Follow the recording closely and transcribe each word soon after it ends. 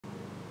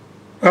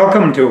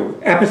Welcome to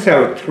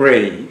episode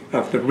 3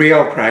 of The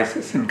Real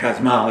Crisis in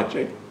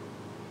Cosmology.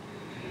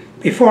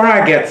 Before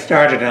I get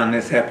started on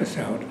this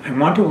episode, I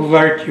want to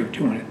alert you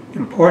to an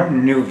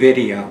important new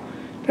video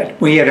that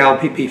we at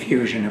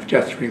LPPFusion have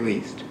just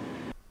released.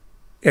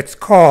 It's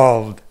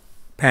called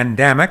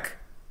Pandemic,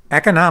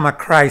 Economic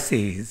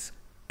Crises,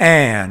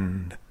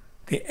 and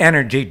the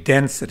Energy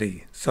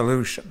Density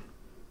Solution.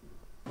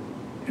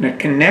 And it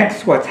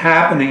connects what's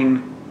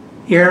happening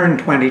here in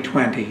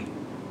 2020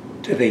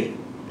 to the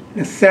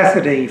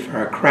necessity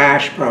for a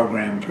crash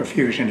program for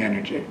fusion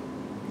energy.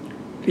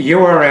 The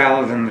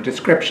URL is in the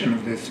description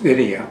of this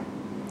video.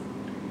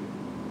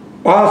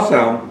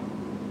 Also,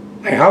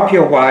 I hope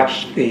you'll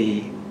watch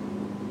the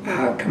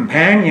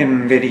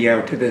companion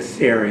video to this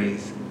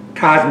series,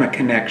 Cosmic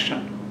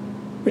Connection,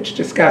 which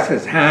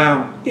discusses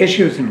how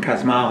issues in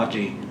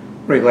cosmology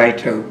relate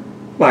to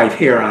life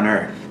here on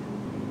Earth.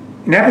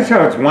 In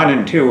episodes 1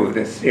 and 2 of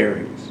this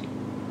series,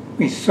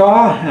 we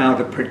saw how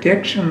the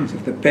predictions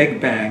of the Big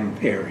Bang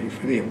theory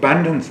for the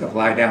abundance of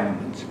light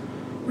elements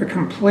were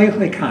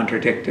completely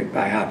contradicted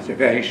by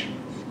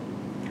observations.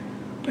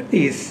 But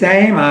these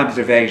same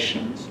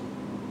observations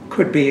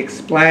could be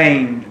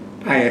explained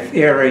by a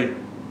theory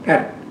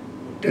that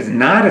does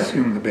not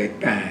assume the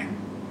Big Bang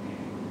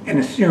and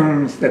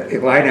assumes that the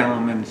light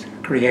elements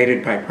are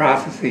created by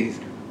processes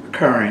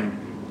occurring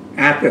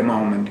at the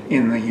moment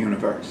in the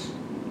universe.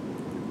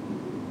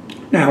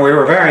 Now, we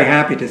were very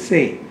happy to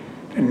see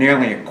and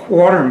nearly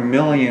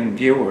 250,000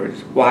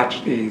 viewers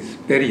watched these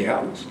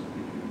videos.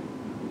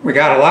 We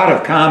got a lot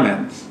of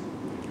comments,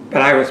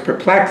 but I was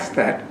perplexed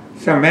that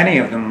so many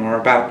of them were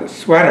about the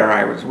sweater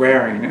I was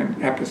wearing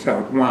in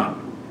episode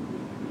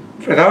 1.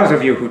 For those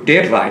of you who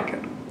did like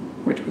it,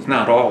 which was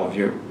not all of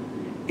you,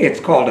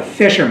 it's called a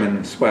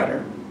fisherman's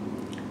sweater.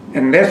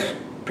 And this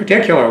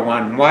particular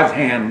one was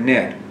hand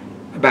knit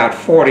about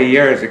 40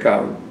 years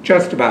ago,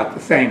 just about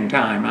the same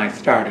time I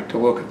started to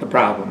look at the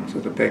problems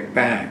of the Big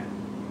Bang.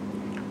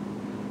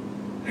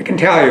 I can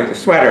tell you the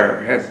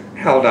sweater has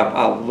held up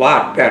a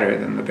lot better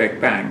than the Big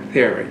Bang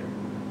theory,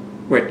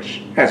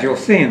 which, as you'll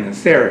see in the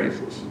series,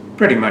 is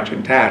pretty much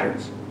in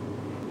tatters.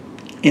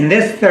 In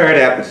this third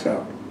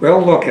episode,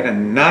 we'll look at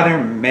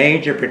another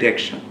major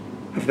prediction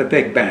of the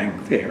Big Bang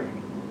theory.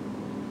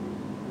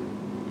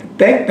 The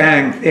Big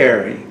Bang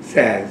theory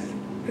says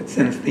that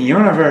since the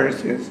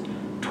universe is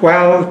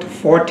 12 to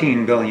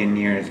 14 billion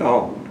years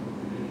old,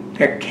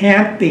 there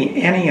can't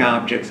be any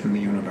objects in the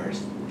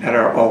universe that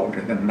are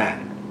older than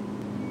that.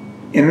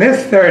 In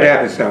this third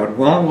episode,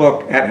 we'll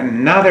look at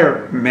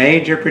another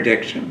major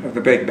prediction of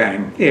the Big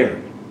Bang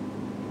theory.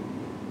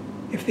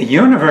 If the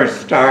universe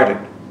started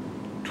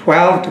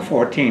 12 to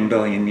 14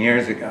 billion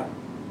years ago,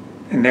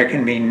 then there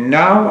can be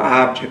no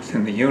objects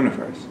in the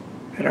universe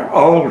that are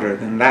older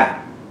than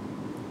that.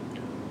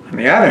 On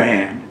the other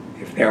hand,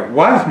 if there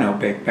was no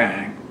Big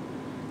Bang,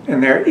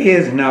 then there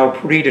is no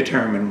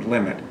predetermined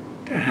limit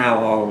to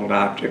how old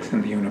objects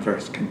in the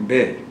universe can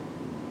be.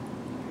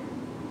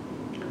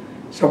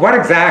 So what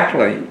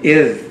exactly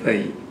is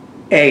the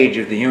age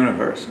of the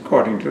universe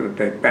according to the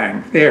Big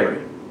Bang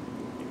theory?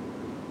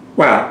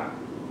 Well,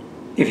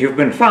 if you've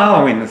been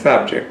following the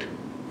subject,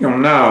 you'll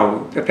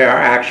know that there are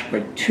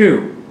actually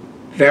two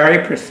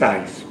very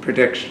precise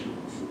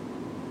predictions.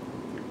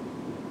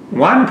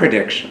 One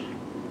prediction,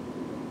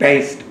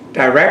 based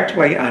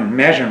directly on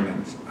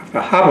measurements of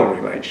the Hubble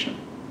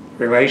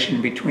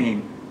relation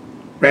between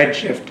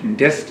redshift and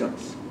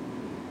distance,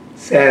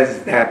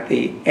 says that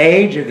the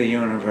age of the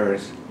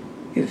universe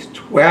is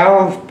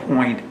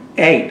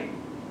 12.8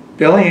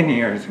 billion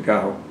years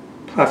ago,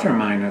 plus or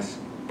minus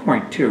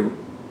 0.2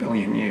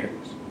 billion years.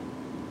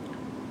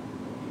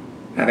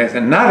 Now there's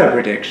another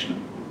prediction,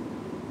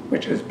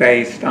 which is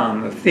based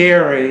on the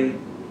theory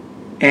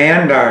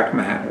and dark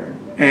matter,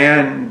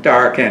 and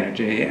dark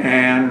energy,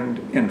 and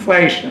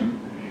inflation,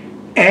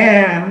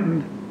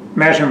 and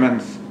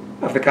measurements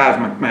of the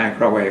cosmic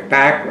microwave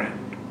background.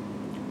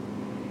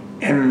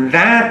 And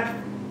that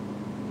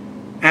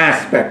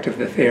aspect of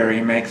the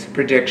theory makes a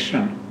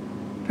prediction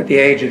that the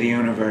age of the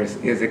universe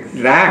is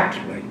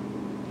exactly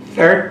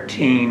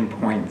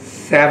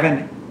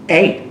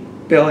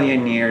 13.78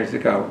 billion years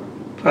ago,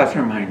 plus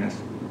or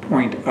minus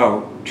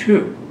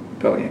 0.02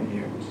 billion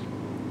years.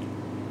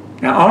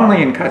 Now,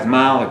 only in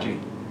cosmology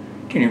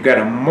can you get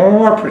a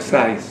more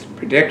precise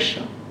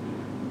prediction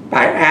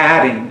by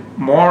adding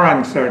more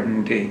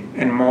uncertainty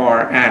and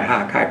more ad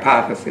hoc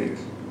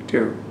hypotheses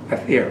to a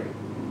theory.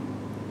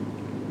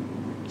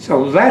 So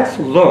let's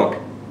look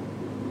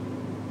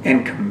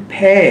and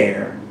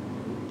compare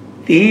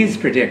these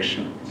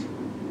predictions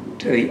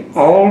to the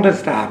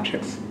oldest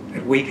objects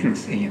that we can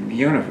see in the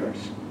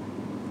universe.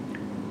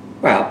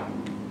 Well,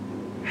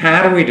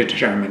 how do we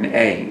determine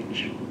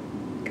age?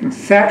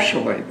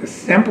 Conceptually, the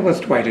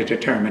simplest way to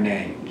determine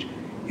age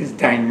is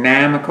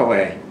dynamical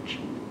age.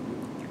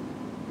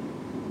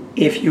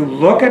 If you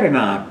look at an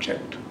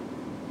object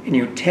and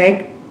you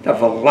take the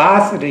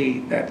velocity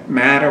that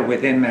matter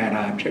within that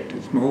object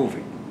is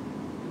moving,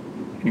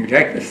 and you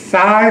take the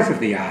size of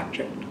the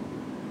object,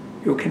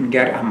 you can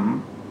get a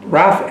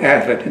rough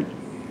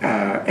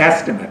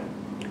estimate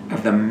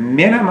of the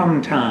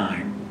minimum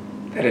time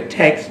that it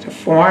takes to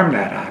form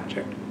that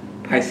object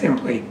by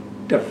simply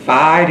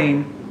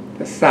dividing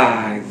the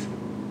size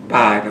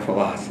by the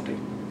velocity.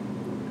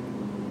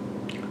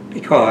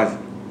 Because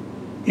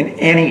in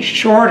any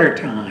shorter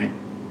time,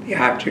 the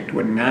object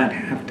would not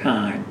have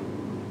time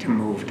to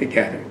move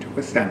together, to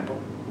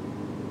assemble.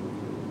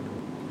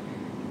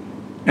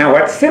 Now,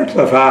 what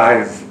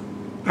simplifies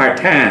our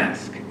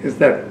task is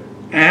that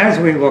as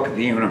we look at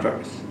the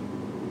universe,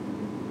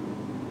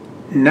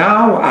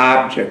 no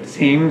object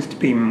seems to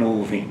be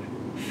moving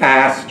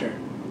faster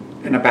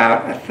than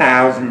about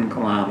 1,000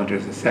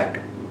 kilometers a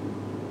second.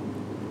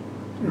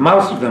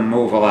 Most of them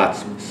move a lot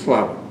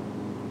slower.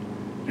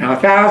 Now,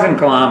 1,000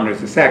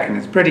 kilometers a second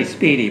is pretty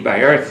speedy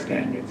by Earth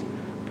standards,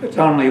 but it's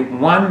only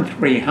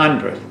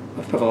 1/300th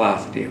of the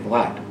velocity of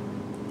light.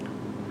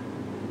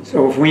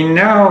 So if we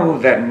know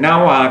that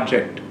no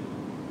object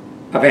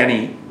of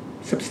any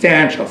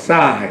substantial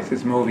size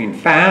is moving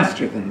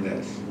faster than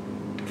this,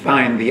 to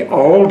find the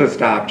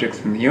oldest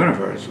objects in the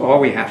universe, all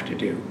we have to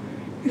do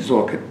is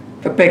look at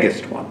the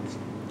biggest ones.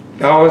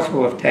 Those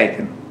will have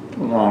taken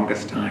the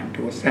longest time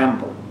to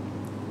assemble.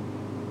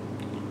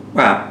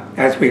 Well,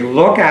 as we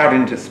look out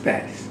into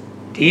space,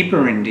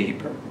 deeper and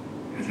deeper,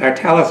 as our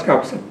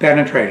telescopes have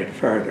penetrated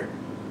further,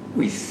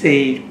 we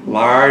see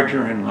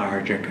larger and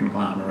larger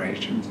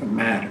conglomerations of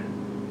matter.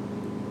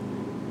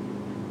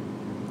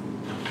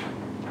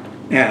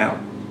 Now,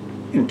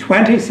 in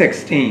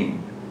 2016,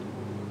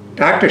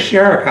 Dr.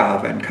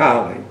 Shirokov and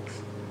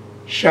colleagues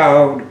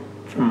showed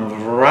from a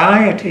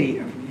variety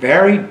of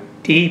very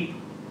deep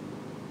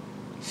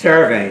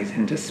surveys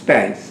into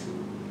space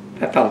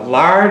that the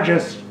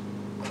largest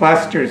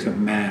clusters of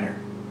matter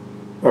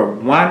were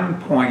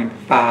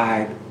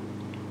 1.5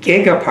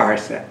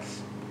 gigaparsecs.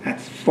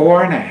 That's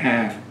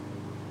 4.5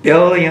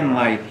 billion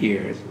light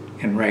years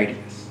in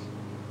radius.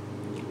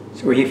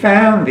 So he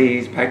found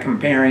these by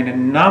comparing a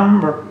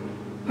number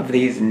of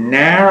these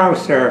narrow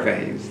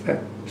surveys that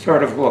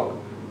sort of look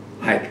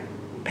like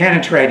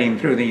penetrating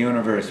through the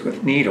universe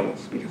with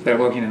needles because they're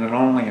looking at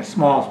only a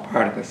small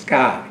part of the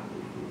sky.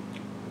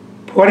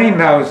 Putting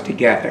those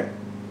together,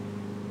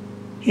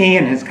 he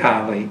and his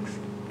colleagues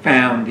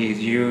found these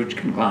huge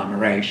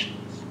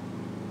conglomerations.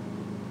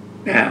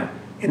 Now,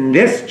 in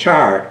this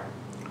chart,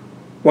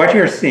 what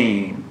you're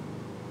seeing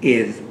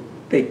is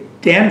the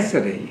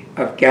density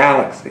of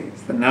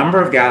galaxies, the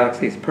number of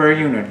galaxies per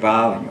unit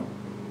volume,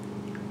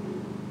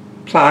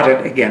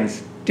 plotted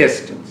against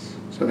distance.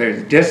 So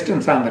there's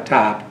distance on the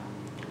top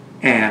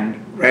and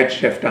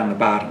redshift on the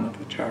bottom of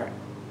the chart.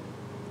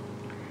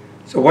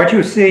 So what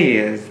you see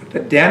is that the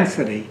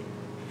density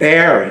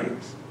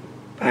varies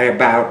by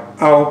about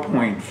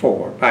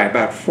 0.4, by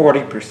about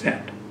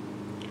 40%.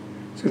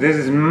 So this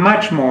is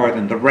much more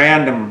than the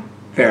random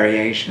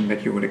variation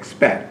that you would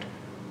expect,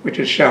 which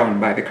is shown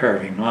by the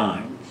curving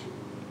lines.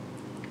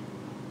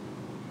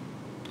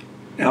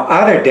 Now,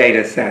 other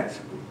data sets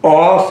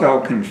also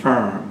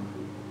confirm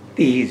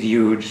these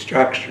huge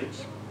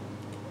structures.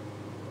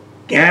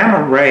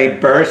 Gamma ray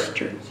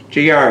bursters,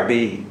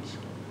 GRBs,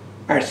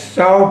 are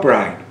so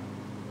bright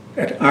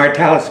that our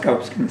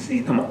telescopes can see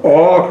them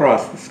all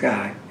across the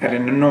sky at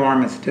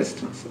enormous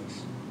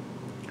distances.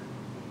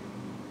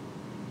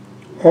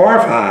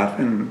 Horváth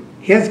and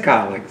his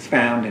colleagues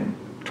found in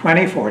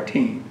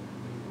 2014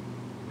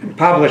 and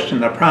published in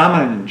the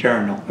prominent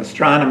journal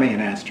Astronomy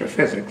and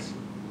Astrophysics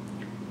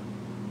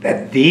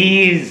that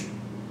these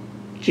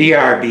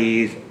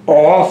GRBs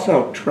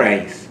also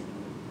trace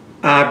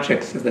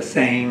objects of the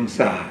same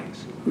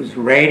size, whose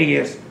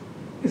radius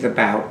is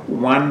about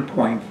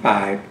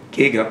 1.5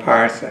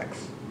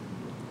 gigaparsecs.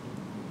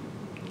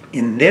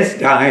 In this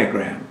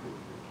diagram,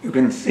 you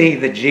can see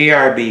the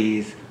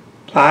GRBs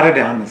plotted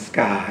on the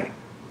sky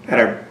that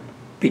are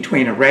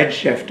between a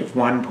redshift of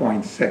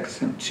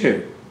 1.6 and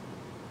 2.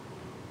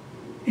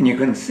 And you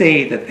can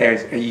see that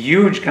there's a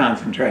huge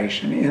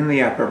concentration in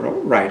the upper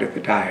right of the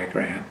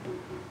diagram,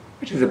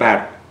 which is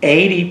about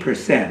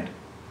 80%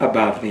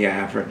 above the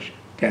average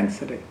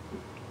density.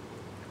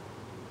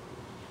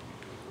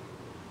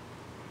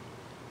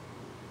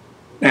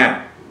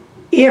 Now,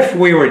 if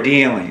we were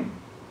dealing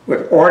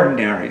with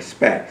ordinary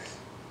space,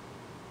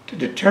 to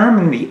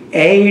determine the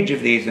age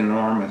of these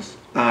enormous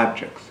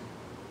objects,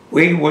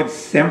 we would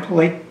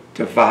simply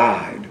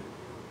divide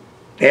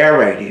their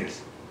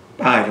radius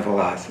by the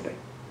velocity.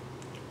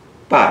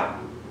 But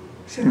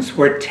since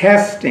we're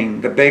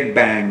testing the Big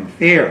Bang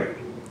theory,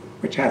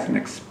 which has an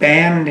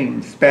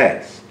expanding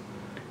space,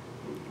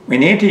 we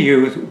need to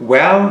use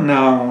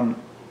well-known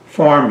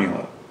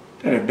formulae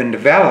that have been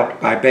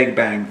developed by Big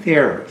Bang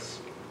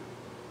theorists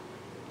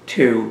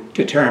to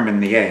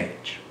determine the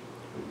age.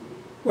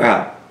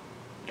 Well,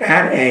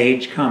 that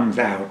age comes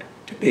out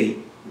to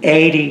be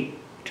 80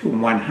 to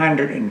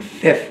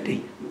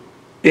 150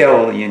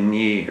 billion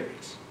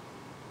years,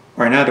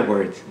 or in other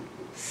words,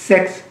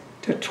 6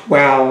 to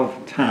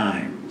 12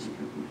 times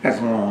as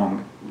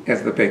long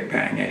as the Big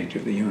Bang age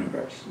of the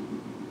universe.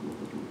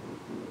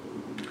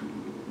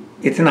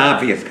 It's an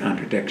obvious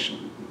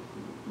contradiction.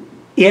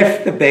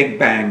 if the Big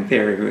Bang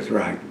theory was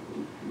right,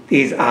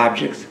 these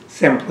objects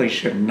simply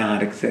should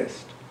not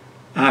exist.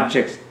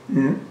 Objects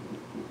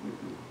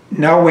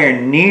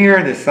nowhere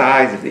near the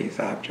size of these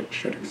objects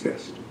should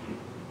exist.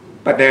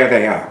 But there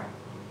they are.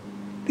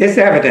 This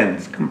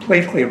evidence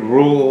completely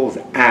rules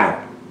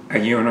out a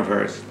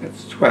universe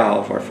that's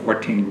 12 or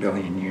 14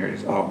 billion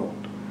years old.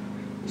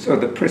 So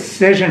the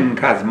precision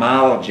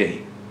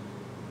cosmology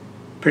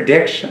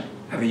prediction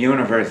of a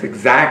universe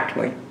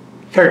exactly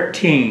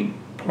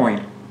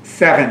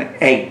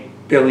 13.78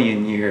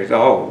 billion years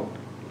old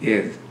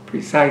is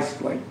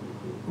precisely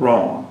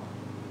wrong.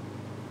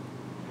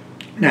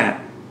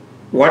 Now,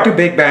 what do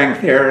Big Bang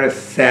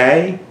theorists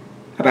say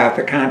about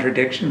the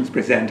contradictions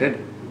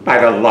presented by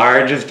the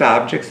largest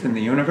objects in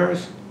the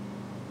universe?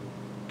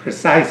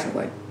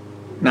 Precisely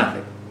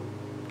nothing.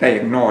 They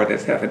ignore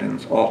this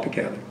evidence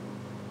altogether.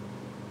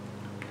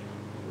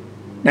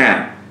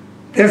 Now,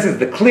 this is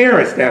the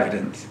clearest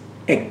evidence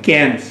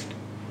against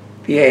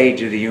the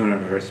age of the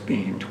universe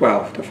being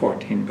 12 to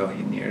 14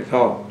 billion years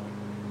old.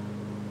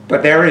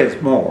 But there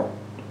is more.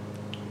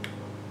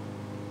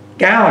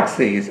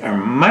 Galaxies are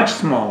much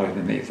smaller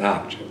than these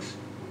objects,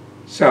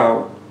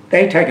 so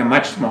they take a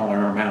much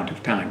smaller amount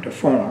of time to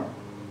form.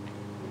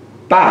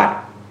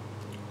 But,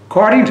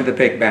 according to the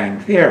Big Bang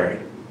theory,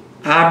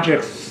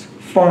 objects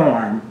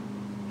form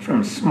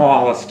from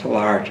smallest to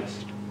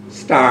largest.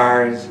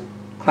 Stars,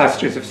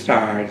 clusters of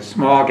stars,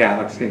 small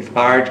galaxies,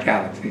 large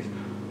galaxies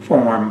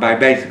form by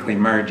basically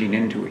merging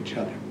into each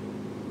other.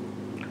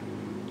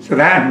 So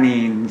that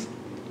means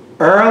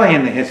early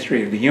in the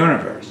history of the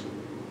universe,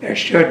 there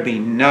should be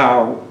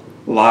no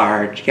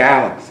large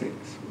galaxies.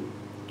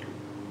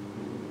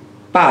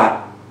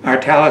 But our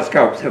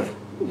telescopes have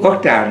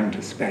looked out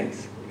into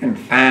space and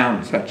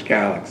found such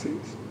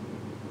galaxies.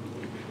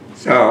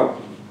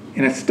 So,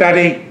 in a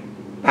study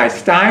by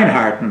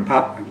Steinhardt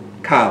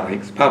and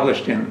colleagues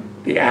published in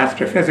the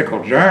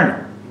Astrophysical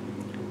Journal,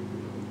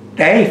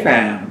 they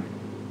found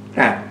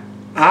that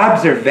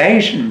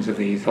observations of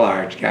these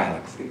large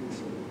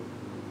galaxies,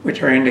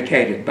 which are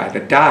indicated by the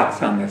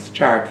dots on this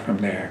chart from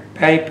their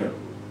paper,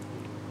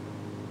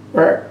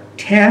 were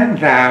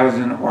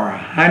 10,000 or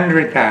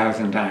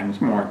 100,000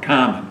 times more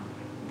common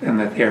than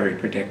the theory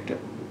predicted.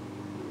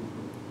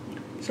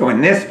 So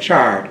in this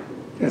chart,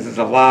 this is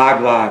a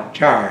log-log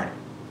chart,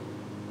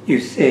 you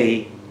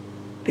see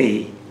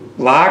the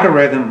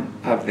logarithm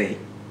of the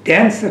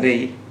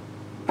density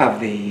of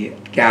the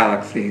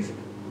galaxies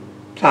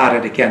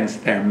plotted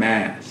against their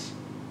mass.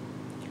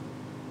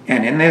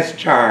 And in this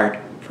chart,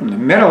 from the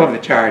middle of the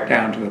chart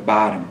down to the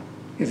bottom,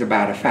 is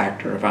about a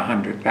factor of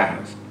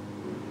 100,000.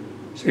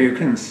 So you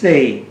can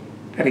see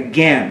that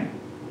again,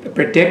 the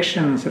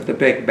predictions of the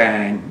Big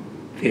Bang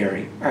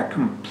theory are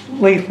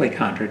completely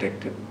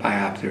contradicted by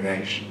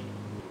observation.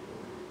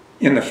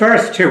 In the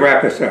first two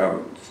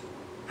episodes,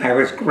 I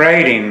was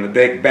grading the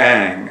Big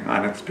Bang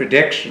on its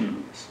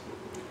predictions,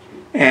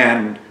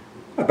 and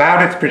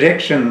about its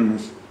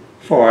predictions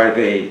for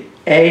the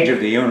age of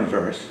the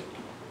universe,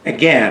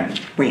 again,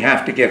 we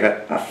have to give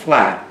it a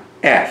flat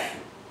F.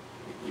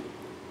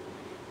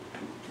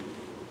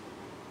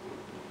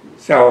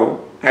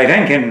 So I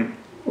think in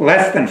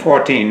less than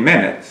 14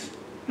 minutes,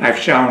 I've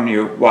shown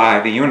you why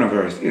the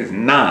universe is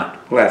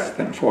not less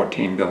than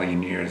 14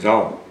 billion years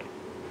old.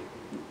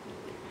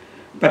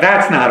 But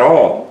that's not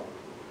all,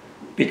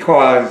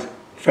 because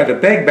for the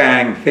Big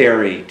Bang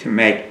theory to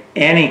make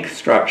any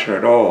structure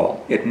at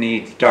all, it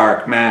needs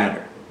dark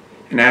matter.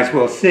 And as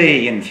we'll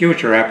see in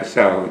future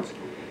episodes,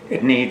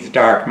 it needs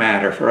dark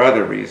matter for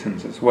other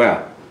reasons as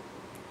well.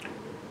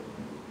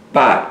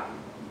 But,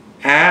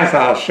 as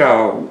I'll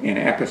show in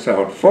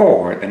episode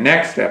 4, the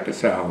next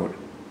episode,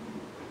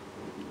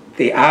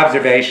 the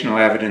observational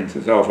evidence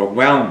is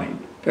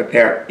overwhelming that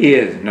there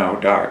is no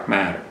dark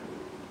matter.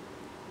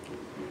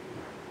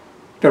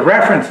 The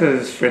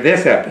references for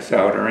this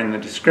episode are in the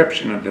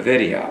description of the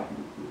video.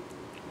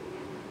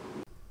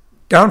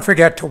 Don't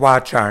forget to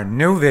watch our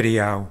new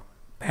video,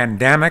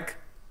 Pandemic,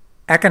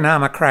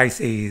 Economic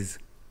Crises,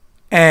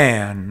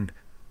 and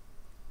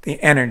the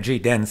Energy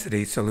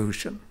Density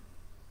Solution.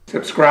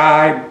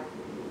 Subscribe,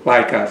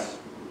 like us,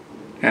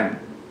 and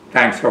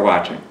thanks for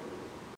watching.